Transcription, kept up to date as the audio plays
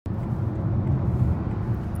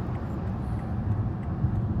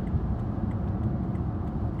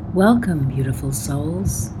Welcome, beautiful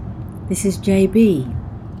souls. This is JB,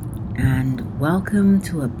 and welcome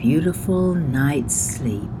to a beautiful night's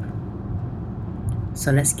sleep.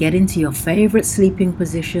 So let's get into your favorite sleeping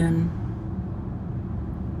position.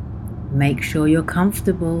 Make sure you're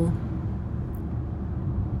comfortable.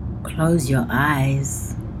 Close your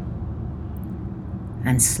eyes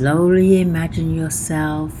and slowly imagine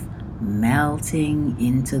yourself melting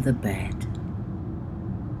into the bed.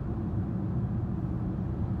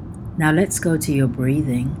 Now let's go to your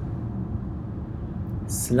breathing,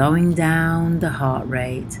 slowing down the heart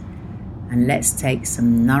rate, and let's take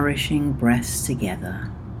some nourishing breaths together.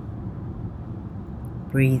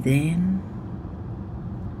 Breathe in,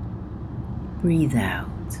 breathe out.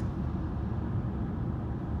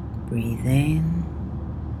 Breathe in,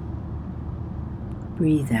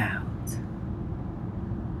 breathe out.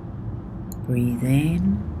 Breathe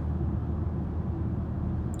in,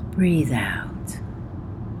 breathe out.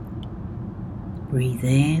 Breathe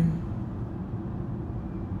in,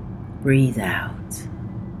 breathe out.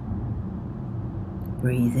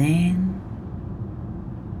 Breathe in,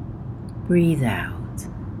 breathe out.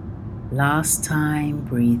 Last time,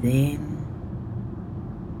 breathe in,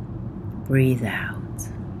 breathe out.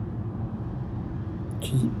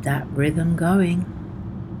 Keep that rhythm going.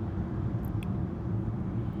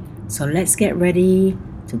 So let's get ready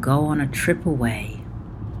to go on a trip away.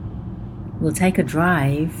 We'll take a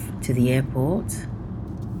drive to the airport.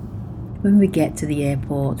 When we get to the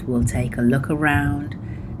airport, we'll take a look around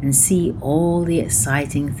and see all the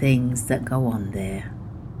exciting things that go on there.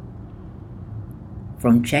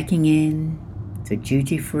 From checking in to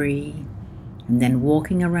duty free, and then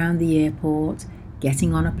walking around the airport,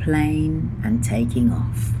 getting on a plane and taking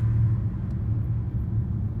off.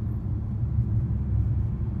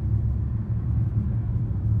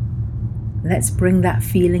 Let's bring that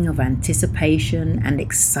feeling of anticipation and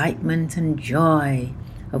excitement and joy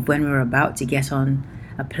of when we're about to get on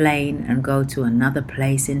a plane and go to another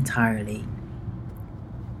place entirely.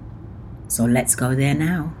 So let's go there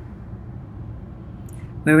now.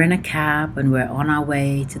 We're in a cab and we're on our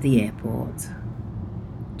way to the airport.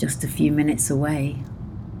 Just a few minutes away.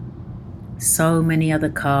 So many other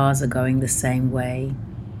cars are going the same way,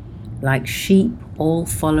 like sheep all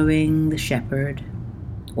following the shepherd,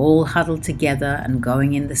 all huddled together and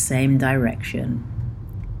going in the same direction.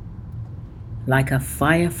 Like a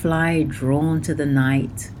firefly drawn to the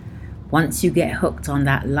night, once you get hooked on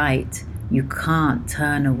that light, you can't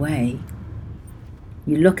turn away.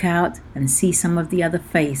 You look out and see some of the other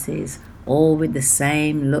faces, all with the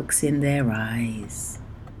same looks in their eyes.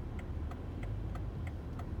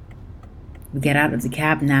 We get out of the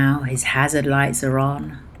cab now, his hazard lights are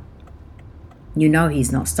on. You know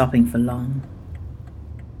he's not stopping for long.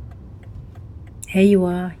 Here you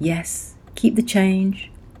are, yes, keep the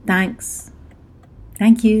change, thanks.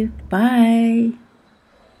 Thank you, bye.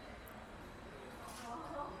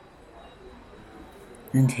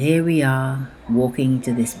 And here we are, walking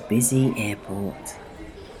to this busy airport.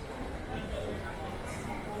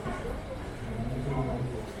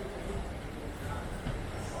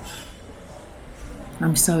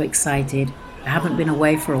 I'm so excited. I haven't been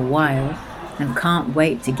away for a while and can't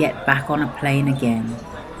wait to get back on a plane again.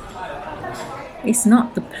 It's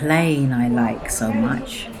not the plane I like so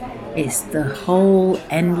much. It's the whole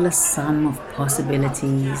endless sum of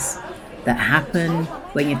possibilities that happen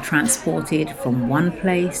when you're transported from one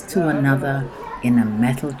place to another in a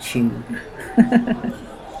metal tube.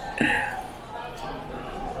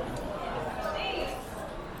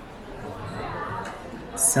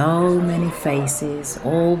 So many faces,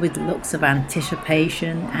 all with looks of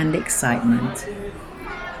anticipation and excitement.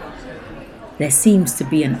 There seems to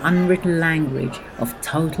be an unwritten language of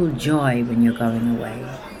total joy when you're going away.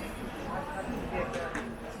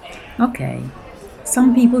 Okay,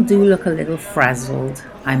 some people do look a little frazzled,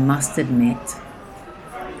 I must admit.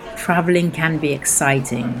 Traveling can be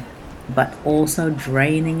exciting, but also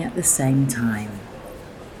draining at the same time.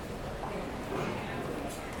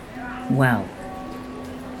 Well,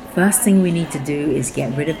 first thing we need to do is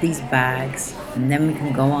get rid of these bags, and then we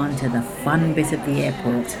can go on to the fun bit of the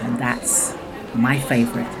airport, and that's my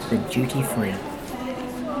favorite, the duty free.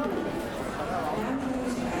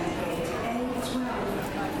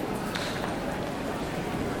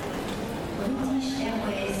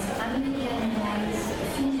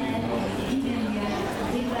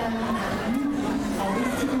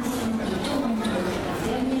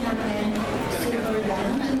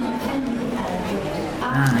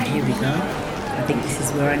 Here we go. I think this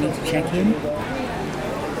is where I need to check in.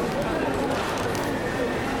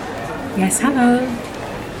 Yes, hello.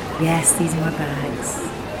 Yes, these are my bags.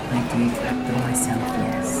 I do tap them myself,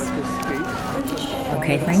 yes.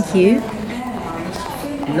 Okay, thank you.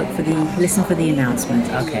 Listen for the announcement.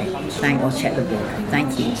 Okay, or check the book.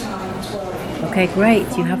 Thank you. Okay, great.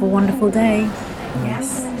 You have a wonderful day.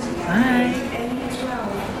 Yes. Bye.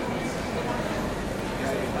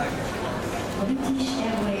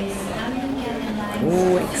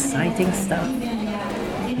 Oh, exciting stuff.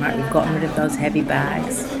 Right, we've gotten rid of those heavy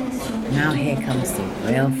bags. Now here comes the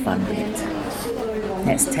real fun bit.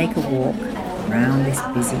 Let's take a walk around this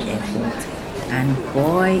busy airport. And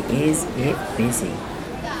boy, is it busy.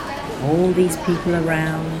 All these people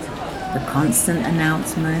around, the constant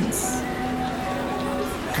announcements.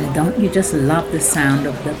 And don't you just love the sound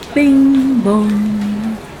of the bing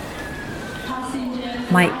bong?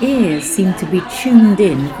 My ears seem to be tuned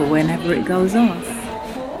in for whenever it goes off.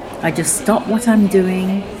 I just stop what I'm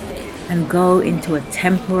doing and go into a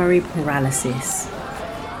temporary paralysis.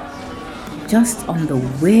 Just on the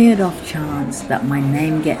weird off chance that my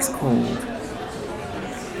name gets called.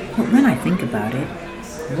 But when I think about it,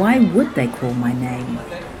 why would they call my name?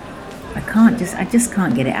 I just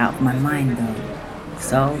can't get it out of my mind though.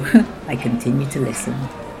 So I continue to listen.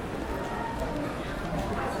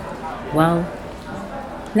 Well,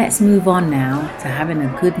 let's move on now to having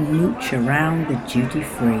a good mooch around the duty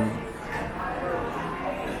free.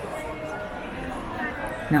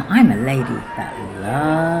 Now I'm a lady that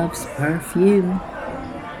loves perfume.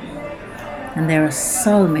 And there are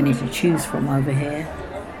so many to choose from over here.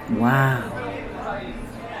 Wow.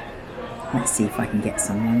 Let's see if I can get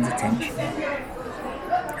someone's attention.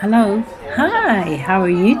 Hello. Hi, how are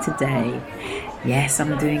you today? Yes,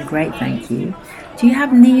 I'm doing great, thank you. Do you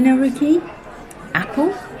have Nina, Ricky?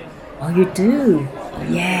 Apple? Oh, you do?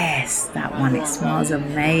 Yes, that one, it smells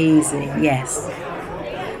amazing. Yes.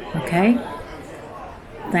 Okay.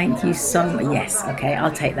 Thank you so much. Yes, okay,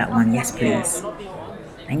 I'll take that one. Yes, please.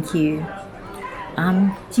 Thank you.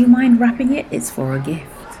 Do you mind wrapping it? It's for a gift.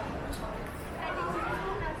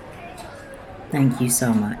 Thank you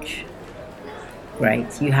so much.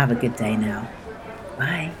 Great, you have a good day now.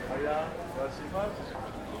 Bye.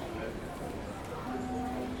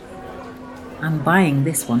 I'm buying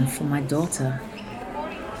this one for my daughter.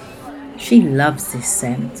 She loves this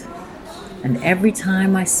scent, and every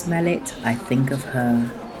time I smell it, I think of her.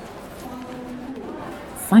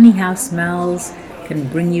 Funny how smells can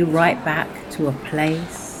bring you right back to a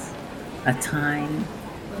place, a time,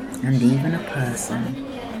 and even a person.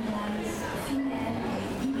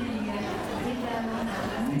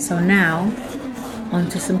 So now,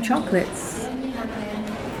 onto some chocolates.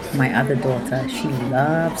 My other daughter, she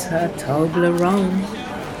loves her Toblerone.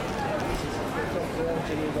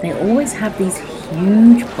 They always have these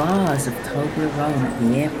huge bars of Toblerone at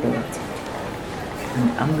the airport.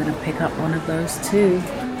 And I'm going to pick up one of those too.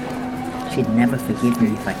 She'd never forgive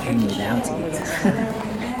me if I came without it.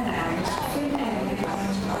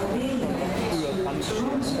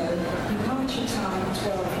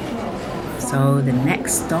 So the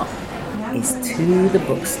next stop is to the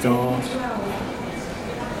bookstore.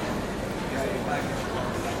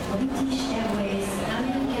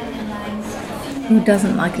 Who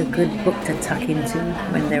doesn't like a good book to tuck into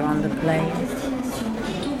when they're on the plane?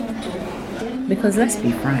 Because let's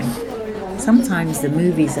be frank, sometimes the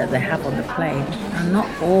movies that they have on the plane are not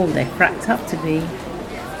all they're cracked up to be.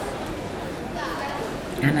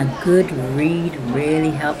 And a good read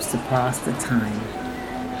really helps to pass the time.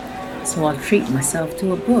 So I'll treat myself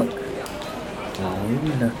to a book.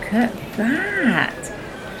 Oh, look at that!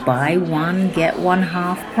 Buy one, get one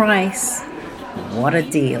half price. What a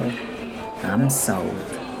deal. I'm sold.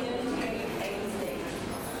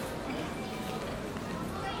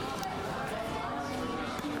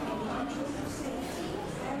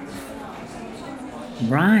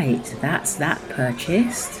 Right, that's that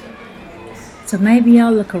purchased. So maybe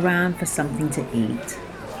I'll look around for something to eat.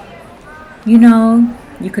 You know,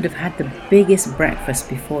 you could have had the biggest breakfast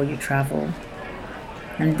before you travel.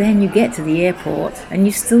 And then you get to the airport and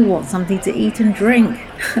you still want something to eat and drink.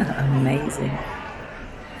 Amazing.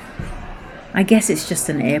 I guess it's just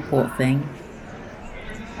an airport thing.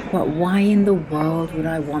 But why in the world would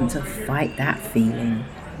I want to fight that feeling?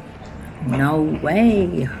 No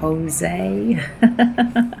way, Jose.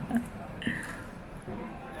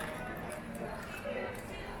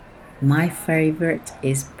 My favorite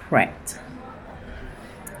is Pret.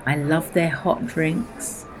 I love their hot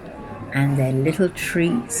drinks and their little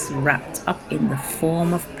treats wrapped up in the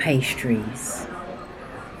form of pastries.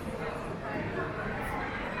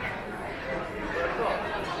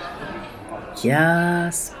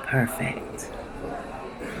 Just perfect.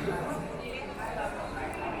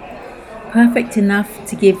 Perfect enough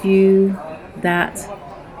to give you that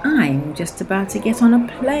I'm just about to get on a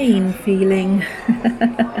plane feeling.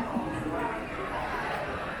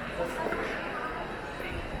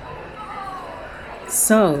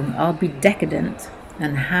 So I'll be decadent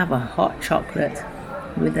and have a hot chocolate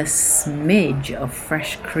with a smidge of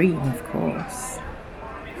fresh cream, of course,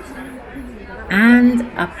 and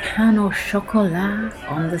a pain au chocolat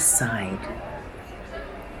on the side.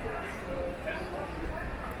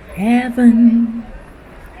 Heaven,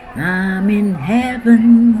 I'm in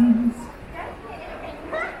heaven.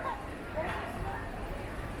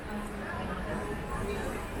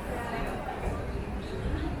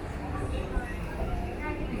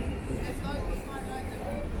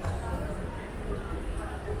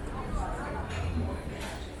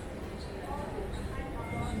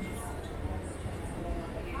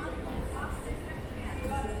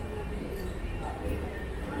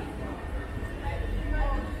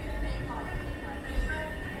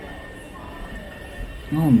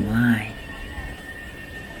 Oh my,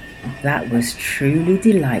 that was truly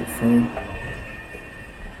delightful.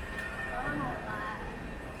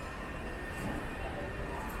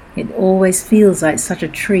 It always feels like such a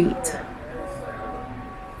treat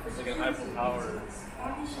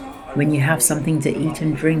when you have something to eat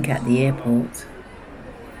and drink at the airport.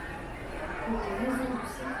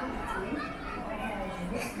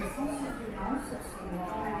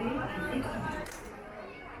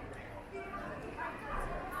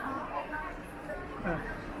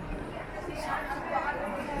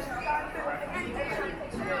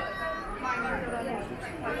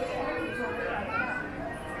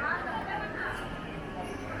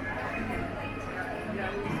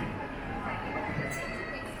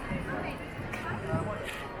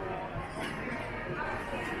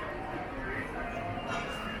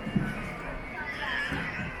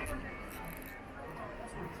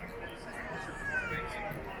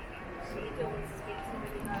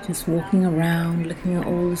 Just walking around, looking at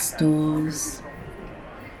all the stores,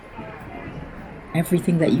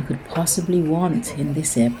 everything that you could possibly want in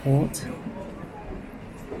this airport.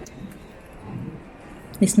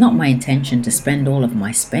 It's not my intention to spend all of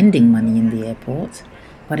my spending money in the airport,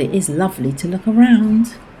 but it is lovely to look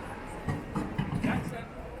around.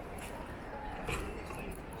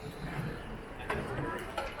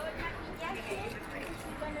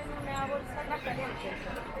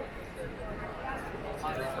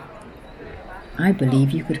 I believe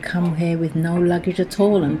you could come here with no luggage at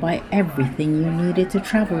all and buy everything you needed to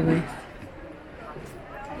travel with.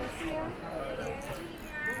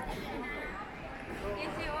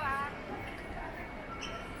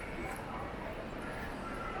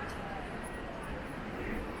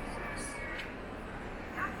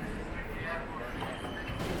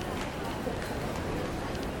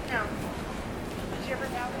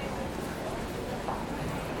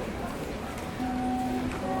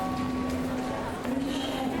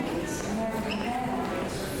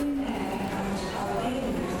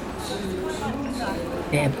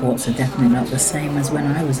 Airports are definitely not the same as when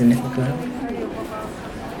I was a little girl.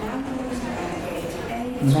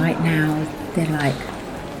 Right now, they're like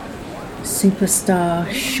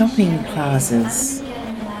superstar shopping plazas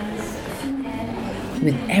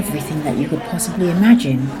with everything that you could possibly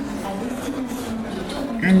imagine,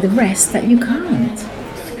 and the rest that you can't.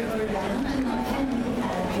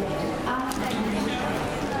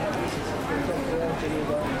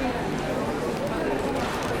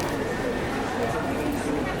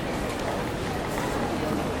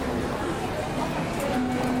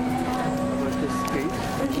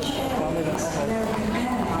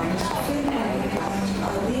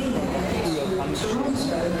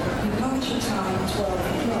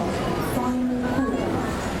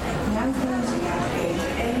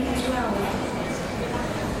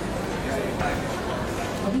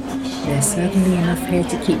 There's certainly enough here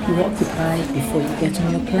to keep you occupied before you get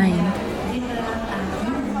on your plane.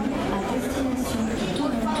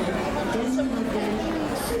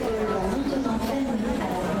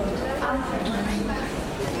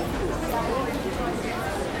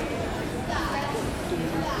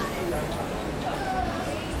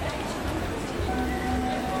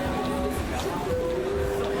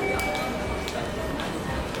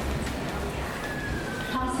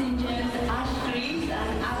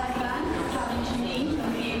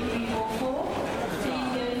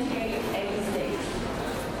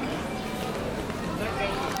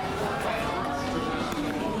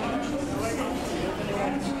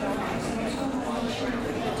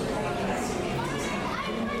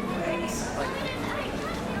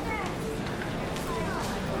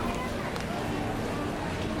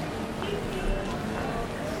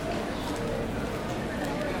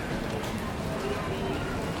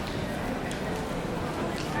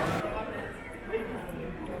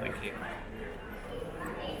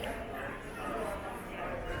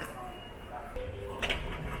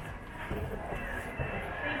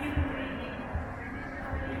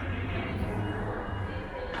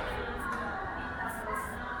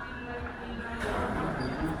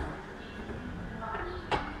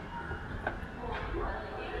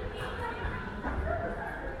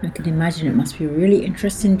 can imagine it must be a really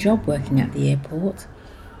interesting job working at the airport.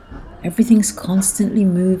 Everything's constantly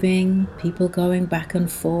moving, people going back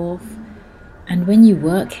and forth. And when you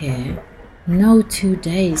work here, no 2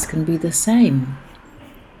 days can be the same.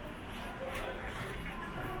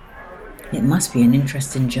 It must be an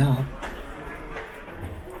interesting job.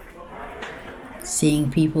 Seeing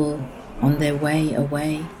people on their way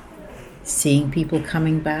away, seeing people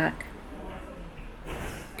coming back,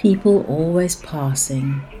 people always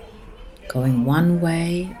passing, going one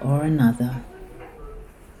way or another,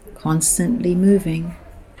 constantly moving.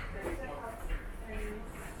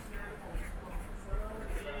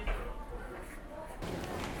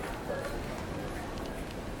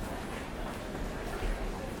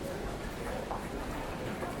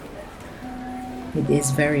 It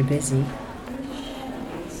is very busy,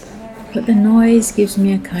 but the noise gives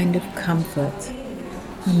me a kind of comfort.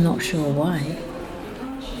 I'm not sure why.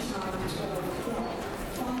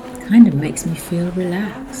 It kind of makes me feel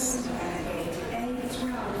relaxed.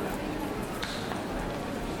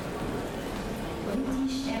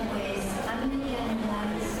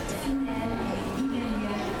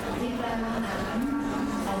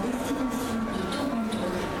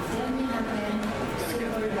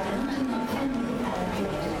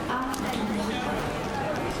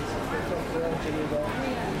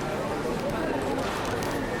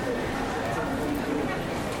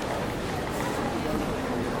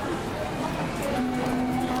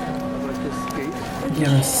 There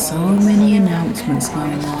are so many announcements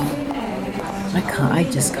going on. I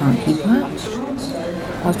just can't keep up.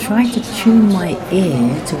 I'll try to tune my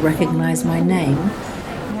ear to recognize my name,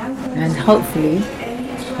 and hopefully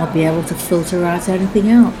I'll be able to filter out anything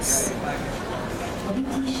else.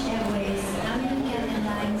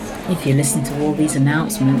 If you listen to all these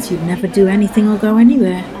announcements, you'd never do anything or go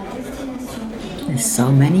anywhere. There's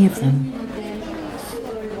so many of them.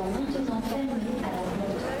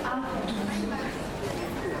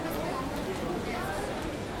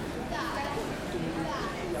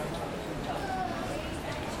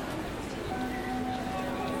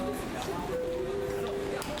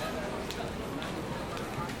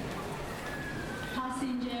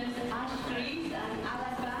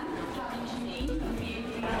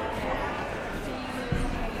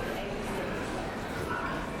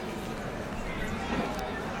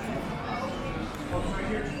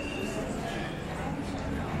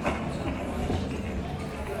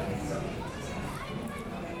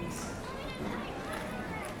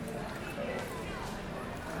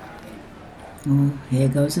 Oh, here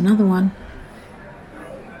goes another one.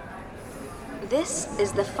 This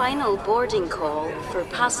is the final boarding call for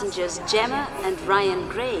passengers Gemma and Ryan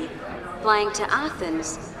Gray, flying to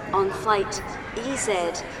Athens on flight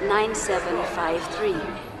EZ9753.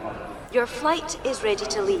 Your flight is ready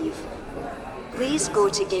to leave. Please go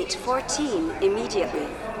to gate 14 immediately.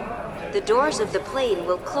 The doors of the plane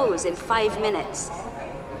will close in 5 minutes.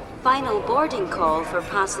 Final boarding call for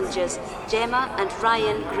passengers Gemma and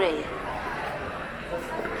Ryan Gray.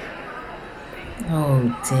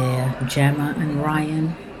 Oh dear, Gemma and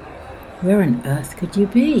Ryan. Where on earth could you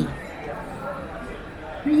be?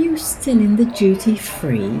 Are you still in the duty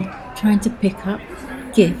free, trying to pick up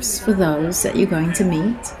gifts for those that you're going to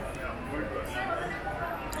meet?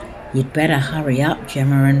 You'd better hurry up,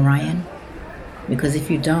 Gemma and Ryan, because if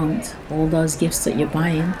you don't, all those gifts that you're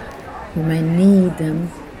buying, you may need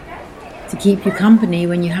them to keep you company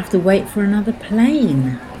when you have to wait for another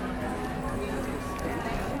plane.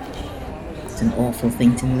 It's an awful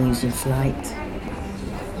thing to lose your flight.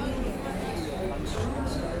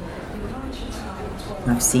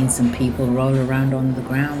 I've seen some people roll around on the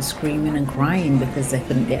ground screaming and crying because they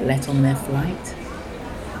couldn't get let on their flight.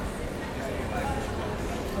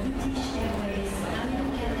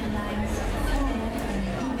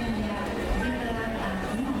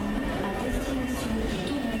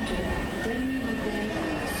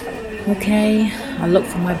 Okay, I'll look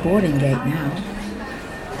for my boarding gate now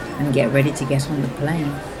and get ready to get on the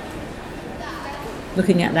plane.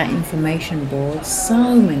 Looking at that information board,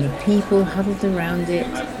 so many people huddled around it,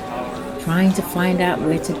 trying to find out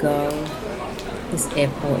where to go. This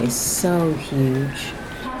airport is so huge.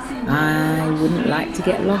 I wouldn't like to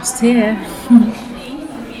get lost here.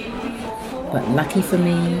 But lucky for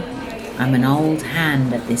me, I'm an old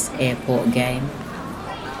hand at this airport game.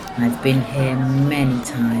 I've been here many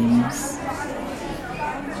times.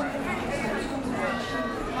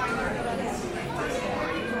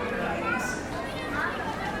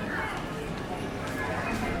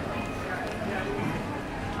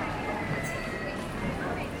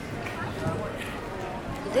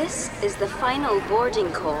 This is the final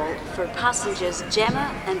boarding call for passengers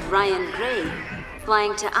Gemma and Ryan Gray,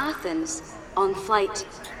 flying to Athens on flight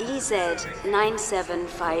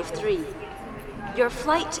EZ9753. Your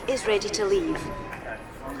flight is ready to leave.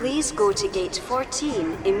 Please go to gate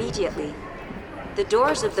 14 immediately. The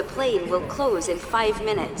doors of the plane will close in 5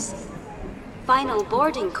 minutes. Final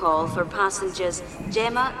boarding call for passengers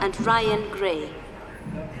Gemma and Ryan Gray.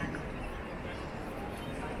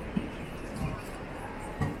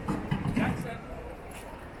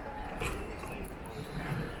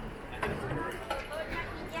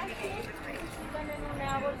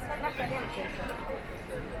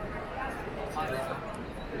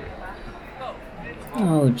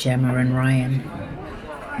 Oh, Gemma and Ryan,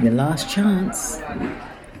 your last chance.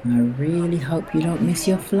 I really hope you don't miss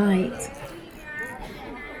your flight.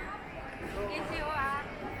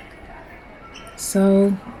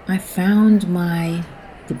 So I found my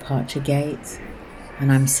departure gate and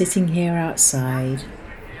I'm sitting here outside,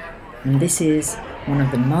 and this is one of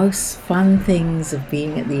the most fun things of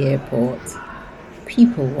being at the airport,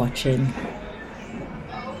 people watching.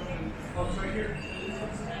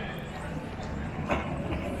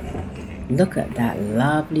 Look at that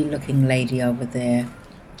lovely looking lady over there,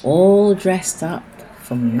 all dressed up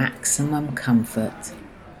for maximum comfort.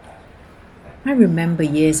 I remember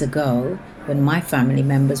years ago when my family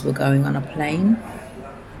members were going on a plane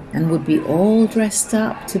and would be all dressed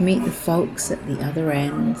up to meet the folks at the other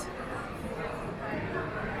end.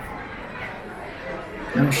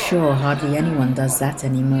 I'm sure hardly anyone does that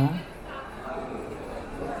anymore.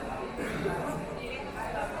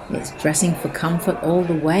 It's dressing for comfort all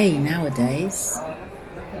the way nowadays.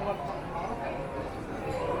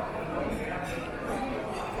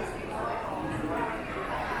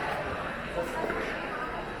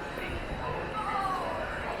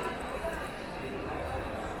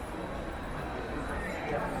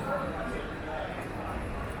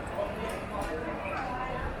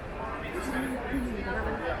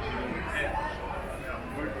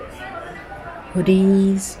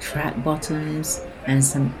 Hoodies, track bottoms, and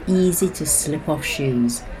some easy to slip off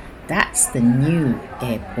shoes. That's the new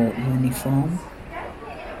airport uniform.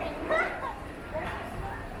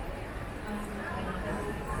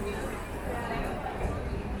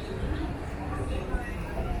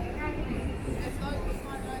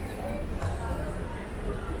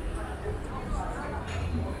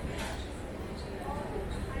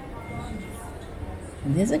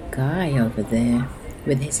 And there's a guy over there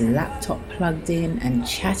with his laptop plugged in and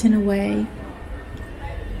chatting away.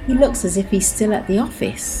 He looks as if he's still at the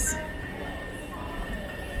office.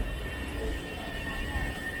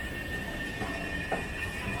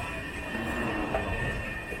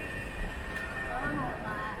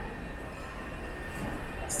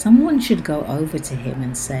 Someone should go over to him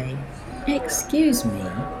and say, "Excuse me,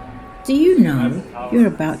 do you know you're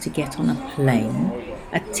about to get on a plane,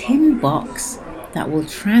 a tin box that will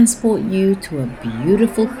transport you to a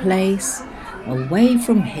beautiful place away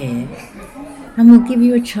from here and will give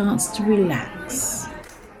you a chance to relax.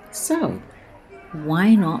 So,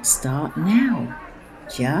 why not start now?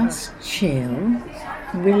 Just chill,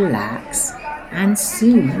 relax, and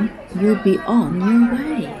soon you'll be on your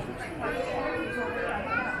way."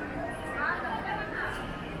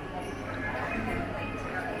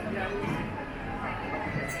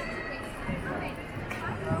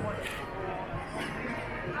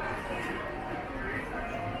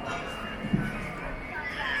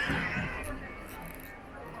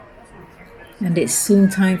 And it's soon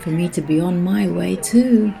time for me to be on my way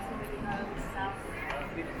too.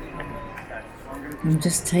 I'm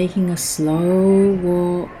just taking a slow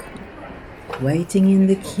walk, waiting in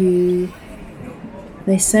the queue.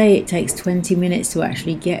 They say it takes 20 minutes to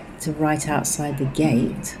actually get to right outside the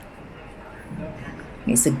gate.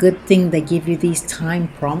 It's a good thing they give you these time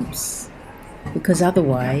prompts, because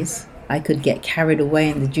otherwise I could get carried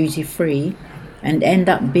away in the duty free and end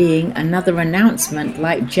up being another announcement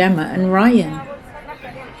like Gemma and Ryan.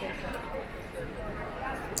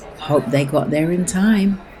 Hope they got there in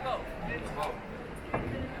time.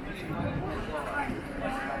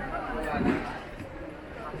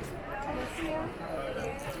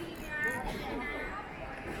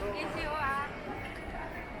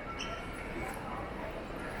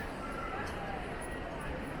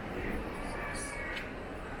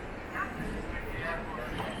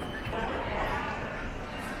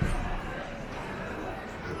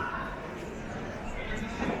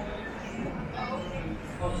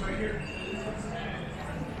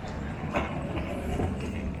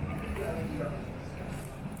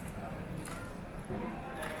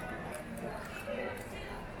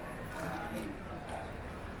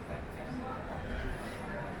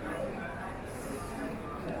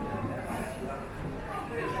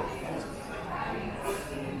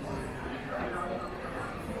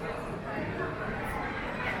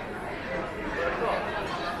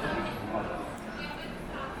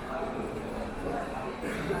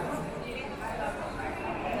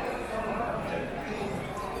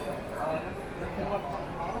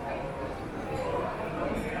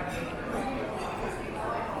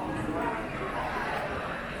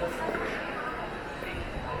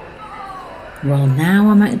 Well,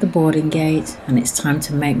 now I'm at the boarding gate and it's time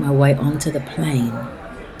to make my way onto the plane.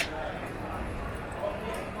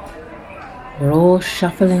 We're all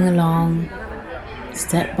shuffling along,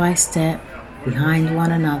 step by step, behind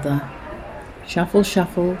one another. Shuffle,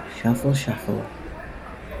 shuffle, shuffle, shuffle.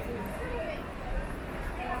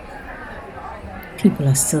 People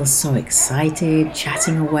are still so excited,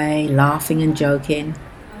 chatting away, laughing and joking.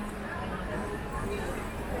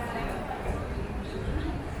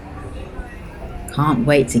 Can't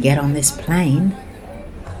wait to get on this plane.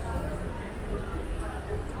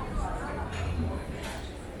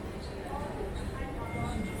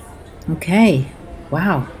 Okay,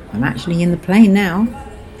 wow, I'm actually in the plane now.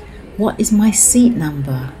 What is my seat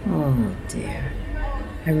number? Oh dear,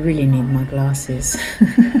 I really need my glasses.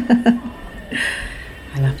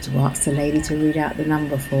 I'll have to ask the lady to read out the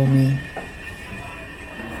number for me.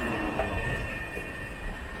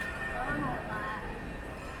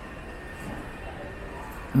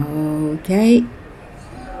 Okay,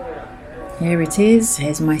 here it is.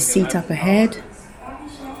 Here's my seat up ahead.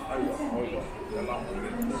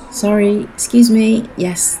 Sorry, excuse me.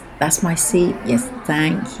 Yes, that's my seat. Yes,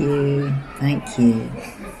 thank you. Thank you.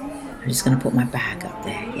 I'm just going to put my bag up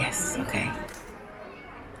there. Yes, okay.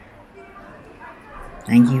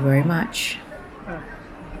 Thank you very much.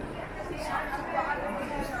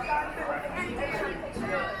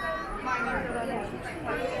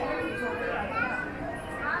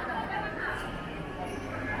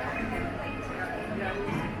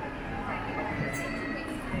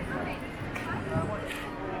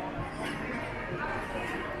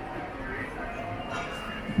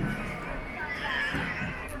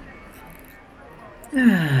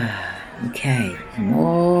 Okay, I'm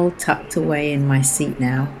all tucked away in my seat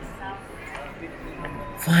now.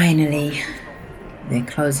 Finally, they're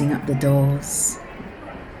closing up the doors.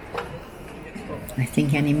 I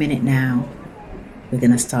think any minute now, we're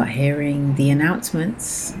going to start hearing the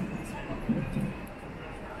announcements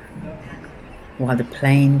while the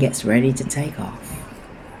plane gets ready to take off.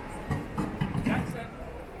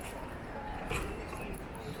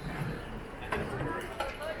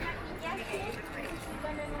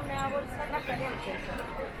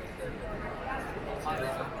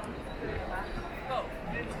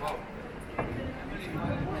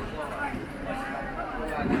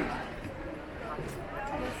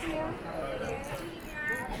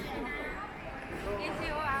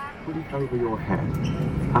 Put it over your head.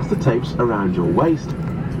 As the tapes around your waist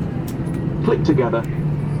click together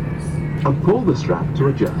and pull the strap to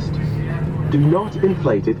adjust. Do not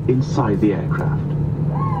inflate it inside the aircraft.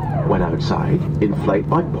 When outside, inflate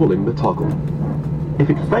by pulling the toggle. If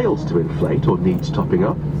it fails to inflate or needs topping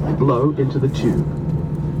up, blow into the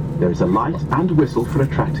tube. There is a light and whistle for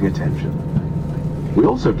attracting attention. We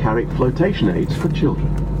also carry flotation aids for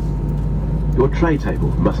children. Your tray table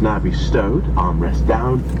must now be stowed, armrest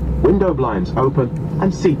down, window blinds open,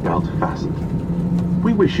 and seatbelt fastened.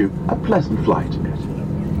 We wish you a pleasant flight.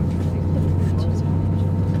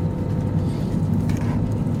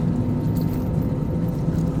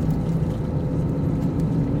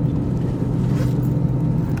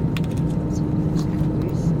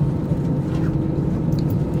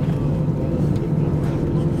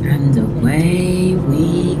 And away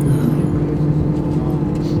we go.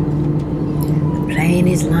 The plane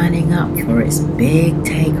is lining up for its big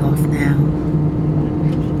takeoff now.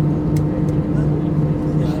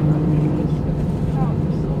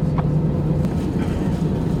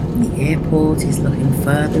 The airport is looking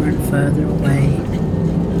further and further away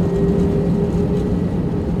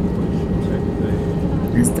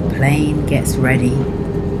as the plane gets ready.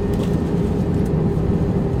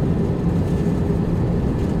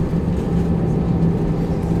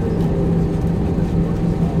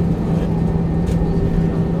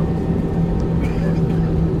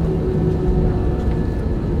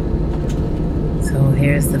 So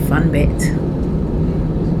here's the fun bit.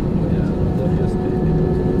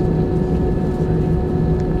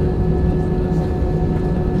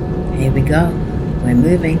 Here we go. We're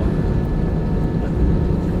moving.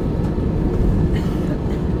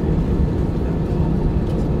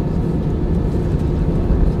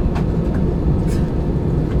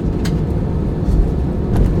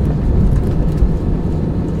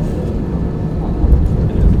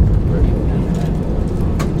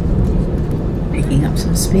 Picking up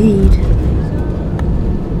some speed.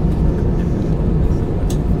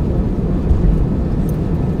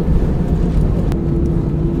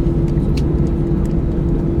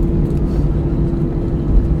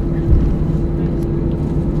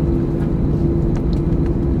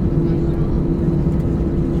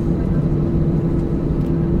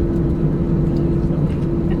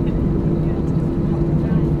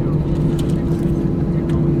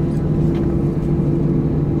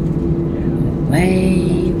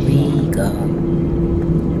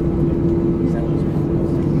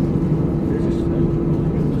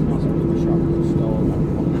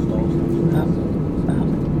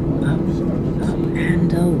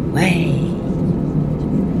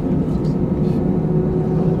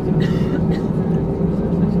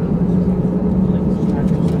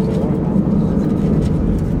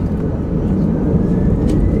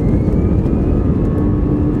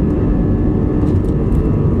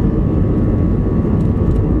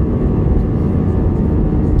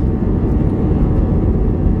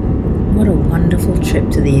 trip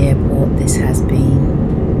to the airport this has been.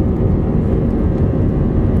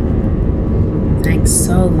 Thanks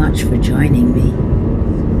so much for joining me.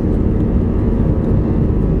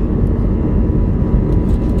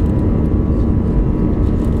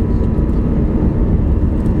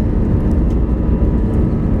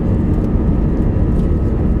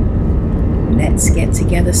 Let's get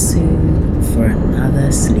together soon for another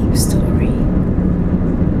sleep story.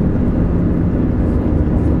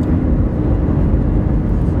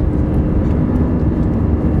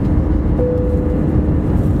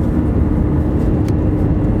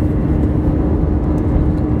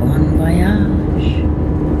 Bon voyage.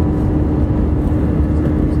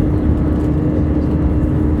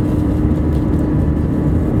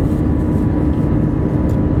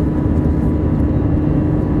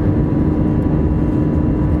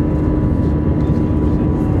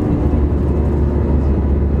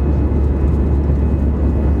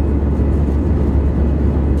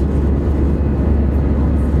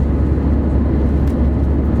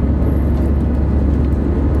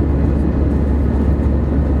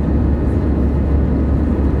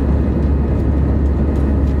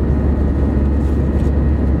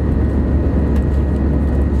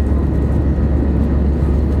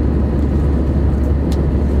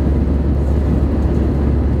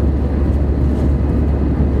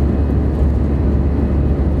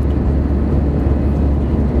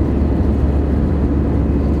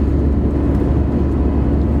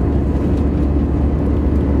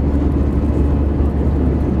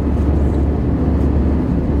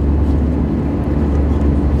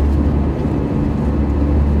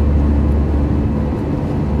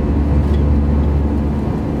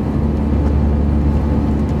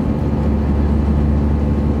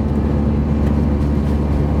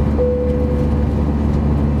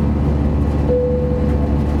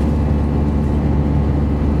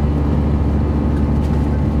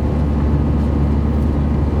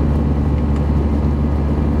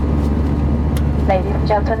 Ladies and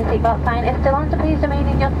gentlemen, the seatbelt sign is still on, so please remain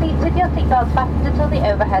in your seats with your seatbelts fastened until the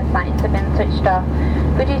overhead signs have been switched off.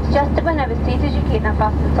 We do suggest that whenever seated you keep them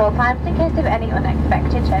fastened at all times in case of any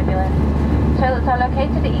unexpected turbulence. Toilets are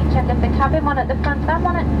located at each end of the cabin, one at the front and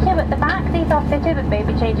one at two at the back. These are fitted with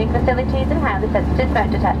baby changing facilities and highly sensitive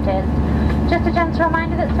smoke detectors. Just a gentle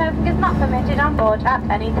reminder that smoking is not permitted on board at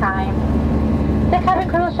any time. The cabin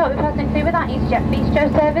crew will shortly passing through with our EasyJet Bistro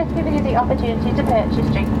service, giving you the opportunity to purchase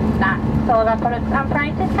drinks and snacks. All of our products and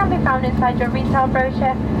prices can be found inside your retail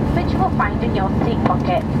brochure, which you will find in your seat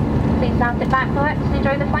pocket. Please now sit back, relax and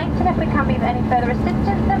enjoy the flight, and if we can be of any further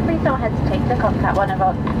assistance, then please don't hesitate to contact one of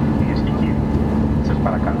us. Κυρίες και κύριοι, σας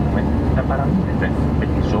παρακαλούμε να παραμείνετε με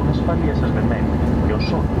τη ζώνη ασφαλείας σας δεμένη και ως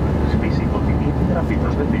ότου σβήσει η κοντινή επιτραπή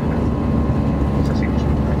προσδεθείτε. Σας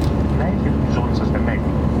invitούμε να έχετε τη ζώνη σας δεμένη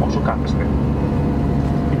όσο κάθεστε.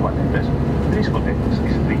 Οι τουαλέτες βρίσκονται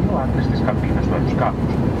στις δύο άκρες της καμπίνας του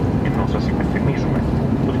αεροσκάφους, ενώ σας υπενθυμίζουμε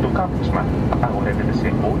ότι το κάθισμα απαγορεύεται σε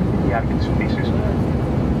όλη τη διάρκεια της πτήσης.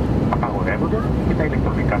 Απαγορεύονται και τα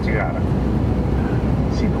ηλεκτρονικά τσιγάρα.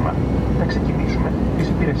 Σύντομα θα ξεκινήσουμε τις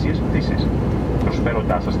υπηρεσίες πτήσης,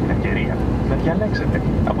 προσφέροντάς σας την ευκαιρία να διαλέξετε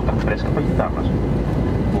από τα φρέσκα φαγητά μας.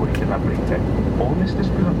 Μπορείτε να βρείτε όλες τις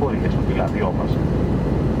πληροφορίες στο φυλάδιό μας.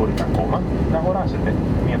 Μπορείτε ακόμα να αγοράσετε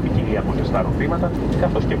μια ποικιλία από ζεστά ροφήματα,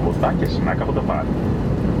 καθώς και ποτά και σνακ από το μπαρ.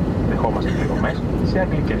 Δεχόμαστε πληρωμές σε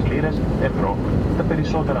αγγλικές λίρες, ευρώ, τα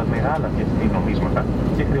περισσότερα μεγάλα διεθνή νομίσματα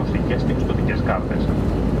και χρεωστικές και πιστωτικές κάρτες.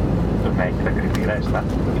 Το να έχετε ακριβή ρέστα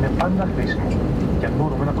είναι πάντα χρήσιμο και αν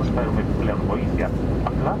μπορούμε να προσφέρουμε επιπλέον βοήθεια,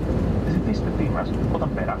 απλά ζητήστε τι μας όταν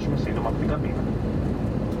περάσουμε σύντομα από την καμπίνα.